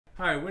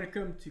Hi,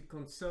 welcome to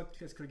Concert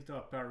Classical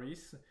Guitar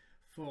Paris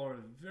for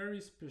a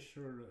very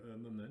special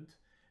moment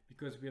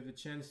because we have the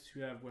chance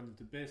to have one of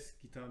the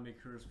best guitar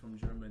makers from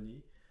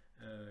Germany,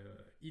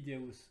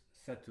 Hideo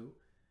Sato.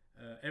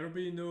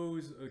 Everybody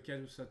knows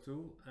Kazuo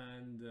Sato,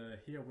 and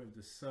here we have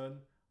the son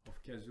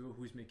of Kazuo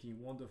who is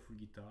making wonderful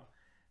guitar.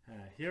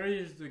 Here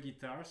is the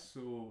guitar,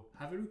 so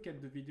have a look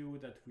at the video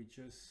that we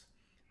just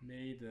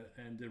made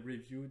and the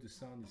review. The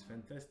sound is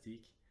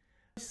fantastic.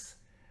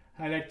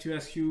 I'd like to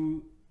ask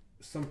you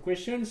some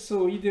questions.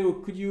 So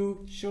Hideo, could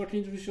you shortly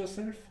introduce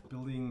yourself?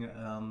 Building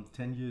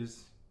 10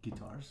 years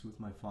guitars with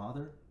my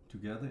father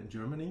together in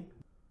Germany.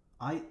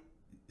 I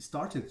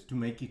started to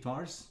make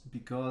guitars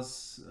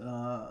because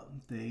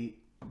the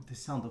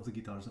sound of the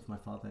guitars of my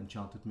father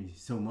enchanted me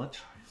so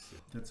much.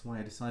 That's why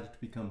I decided to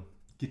become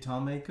guitar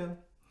maker.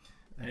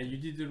 And you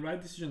did the right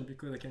decision,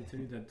 because I can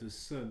tell you that the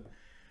son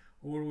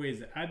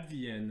always at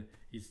the end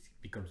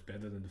becomes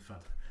better than the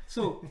father.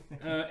 So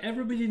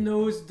everybody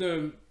knows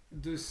the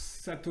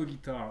Sato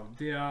guitar.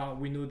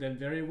 We know them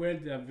very well.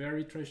 They are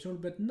very traditional,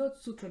 but not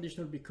so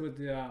traditional because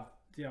they are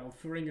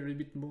offering a little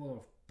bit more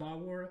of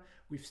power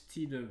with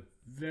still a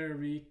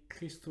very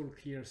crystal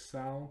clear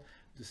sound.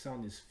 The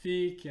sound is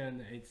thick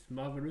and it's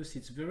marvelous.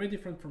 It's very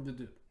different from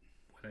the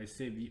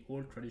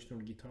old traditional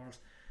guitars,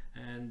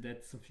 and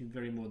that's something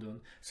very modern.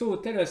 So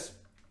tell us,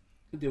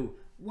 Hideo,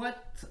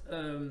 what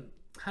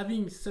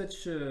having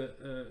such as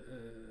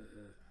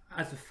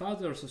a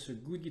father, such a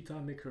good guitar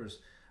makers,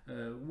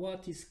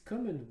 what is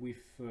common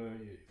with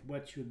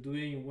what you're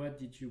doing? What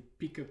did you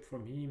pick up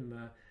from him?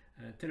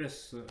 Tell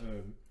us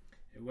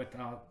what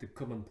are the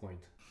common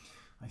points.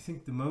 I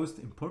think the most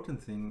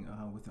important thing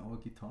with our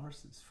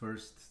guitars is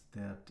first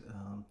that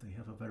they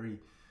have a very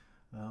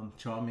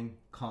charming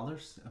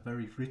colors, a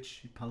very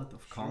rich palette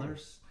of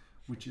colors,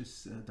 which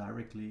is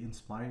directly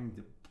inspiring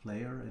the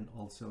player and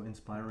also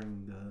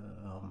inspiring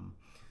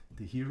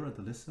the hearer,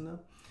 the listener.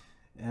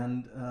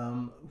 And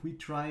we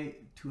try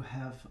to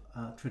have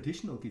a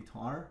traditional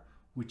guitar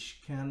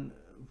which can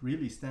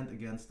really stand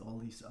against all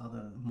these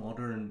other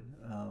modern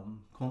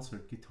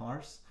concert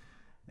guitars,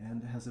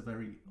 and has a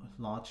very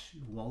large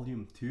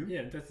volume too.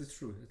 Yeah, that is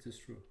true. That is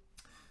true.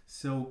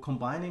 So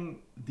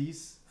combining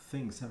these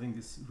things, having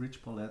this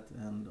rich palette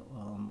and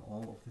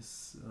all of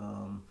this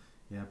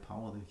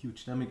power, the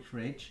huge dynamic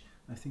range,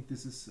 I think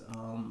this is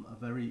a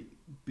very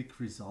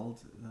big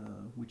result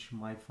which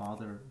my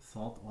father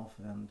thought of,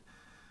 and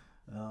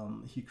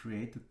he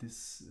created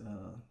this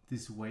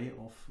way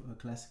of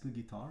classical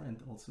guitar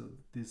and also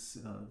this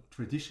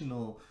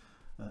traditional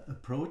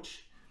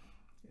approach.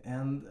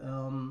 And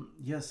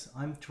yes,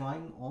 I'm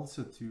trying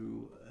also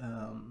to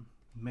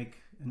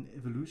make an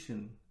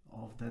evolution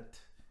of that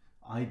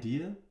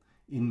idea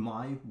in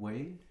my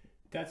way.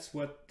 That's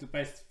what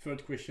my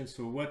third question.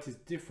 So what is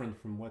different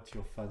from what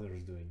your father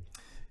is doing?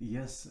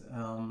 Yes,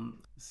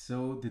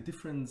 so the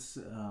difference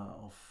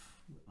of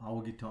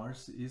our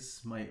guitars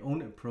is my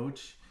own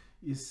approach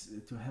is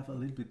to have a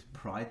little bit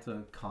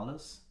brighter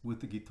colors with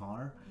the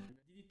guitar.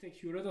 Did it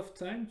take you a lot of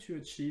time to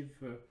achieve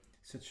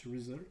such a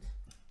result?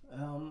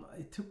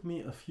 It took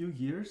me a few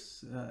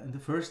years. In the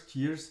first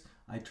years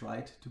I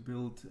tried to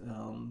build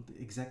the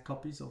exact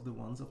copies of the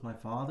ones of my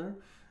father,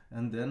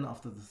 and then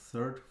after the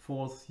third,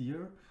 fourth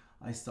year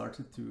I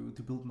started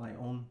to build my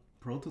own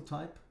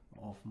prototype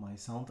of my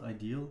sound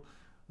ideal,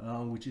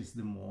 which is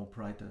the more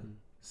brighter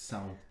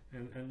sound.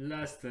 And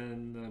last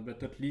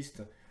but not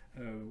least,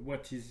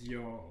 what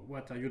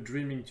are you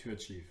dreaming to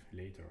achieve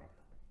later on?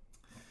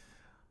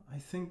 I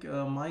think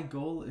my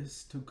goal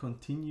is to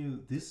continue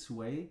this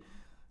way.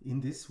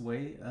 In this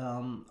way,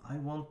 I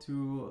want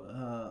to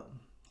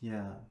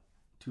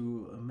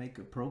make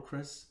a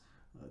progress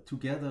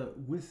together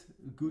with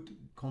good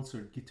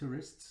concert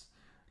guitarists,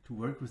 to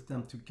work with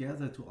them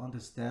together to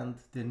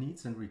understand their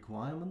needs and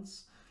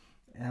requirements,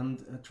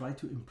 and try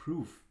to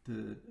improve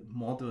the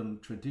modern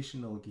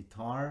traditional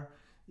guitar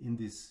in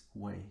this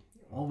way.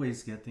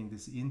 Always getting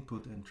this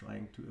input and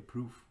trying to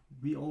improve.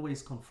 We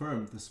always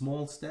confirm the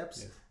small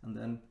steps, yes, and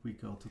then we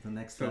go to the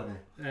next level.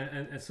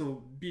 And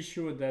so be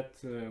sure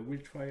that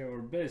we'll try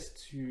our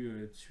best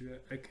to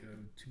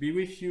be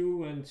with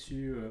you and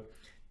to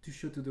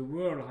show to the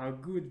world how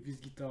good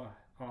these guitars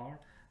are,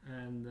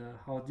 and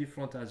how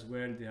different as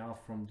well they are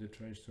from the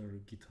traditional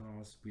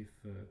guitars with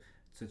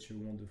such a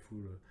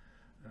wonderful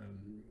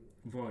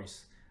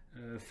voice.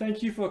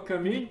 Thank you for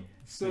coming.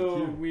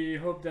 So we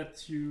hope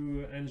that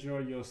you enjoy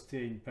your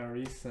stay in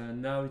Paris,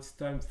 and now it's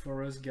time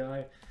for us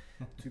guys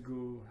to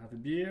go have a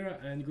beer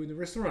and go to the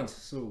restaurant.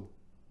 So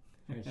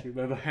thank you.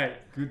 Bye bye.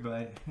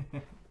 Goodbye.